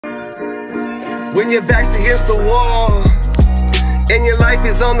When your back's against the wall and your life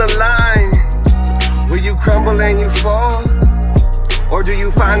is on the line, will you crumble and you fall? Or do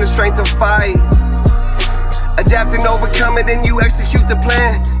you find the strength to fight? Adapt and overcome it and you execute the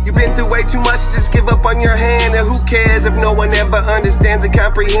plan. You've been through way too much, just give up on your hand. And who cares if no one ever understands and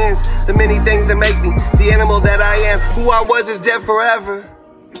comprehends the many things that make me the animal that I am. Who I was is dead forever.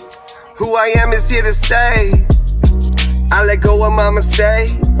 Who I am is here to stay. I let go of my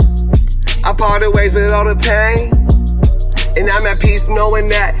mistakes. I parted ways with all the pain. And I'm at peace knowing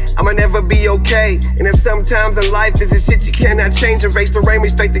that I'ma never be okay. And that sometimes in life there's this shit you cannot change. Erase the rain,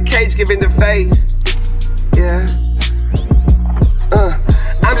 respect the cage, give in the faith. Yeah.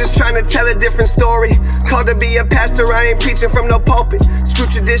 I'm just trying to tell a different story. Called to be a pastor, I ain't preaching from no pulpit. Screw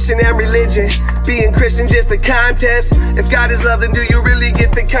tradition and religion. Being Christian just a contest. If God is love, then do you really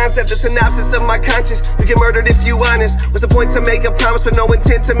get the concept? The synopsis of my conscience. You get murdered if you honest. What's the point to make a promise with no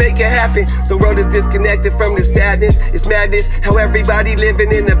intent to make it happen? The world is disconnected from the sadness. It's madness how everybody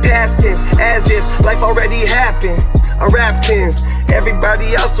living in the past tense, as if life already happened. I rap tense.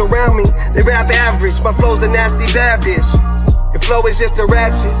 Everybody else around me, they rap average. My flow's a nasty bad bitch. Your flow is just a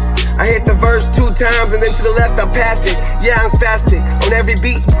ratchet. I hit the verse 2 times and then to the left I pass it. Yeah, I'm spastic. On every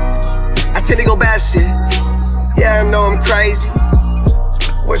beat, I tend to go batshit. Yeah, I know I'm crazy.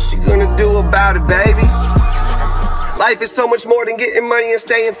 What's she gonna do about it, baby? Life is so much more than getting money and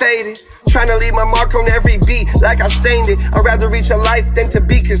staying faded. Trying to leave my mark on every beat like I stained it. I'd rather reach a life than to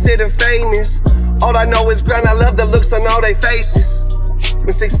be considered famous. All I know is grind, I love the looks on all their faces.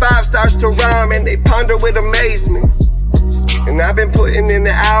 When 6'5" starts to rhyme and they ponder with amazement. And I've been putting in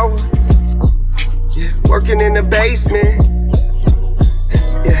the hours, yeah, working in the basement.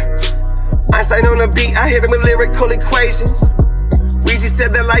 Yeah, Einstein on the beat, I hit him with lyrical equations. Weezy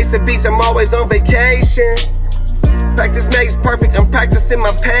said that life's a beach, I'm always on vacation. Practice makes perfect, I'm practicing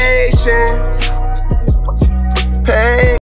my patience.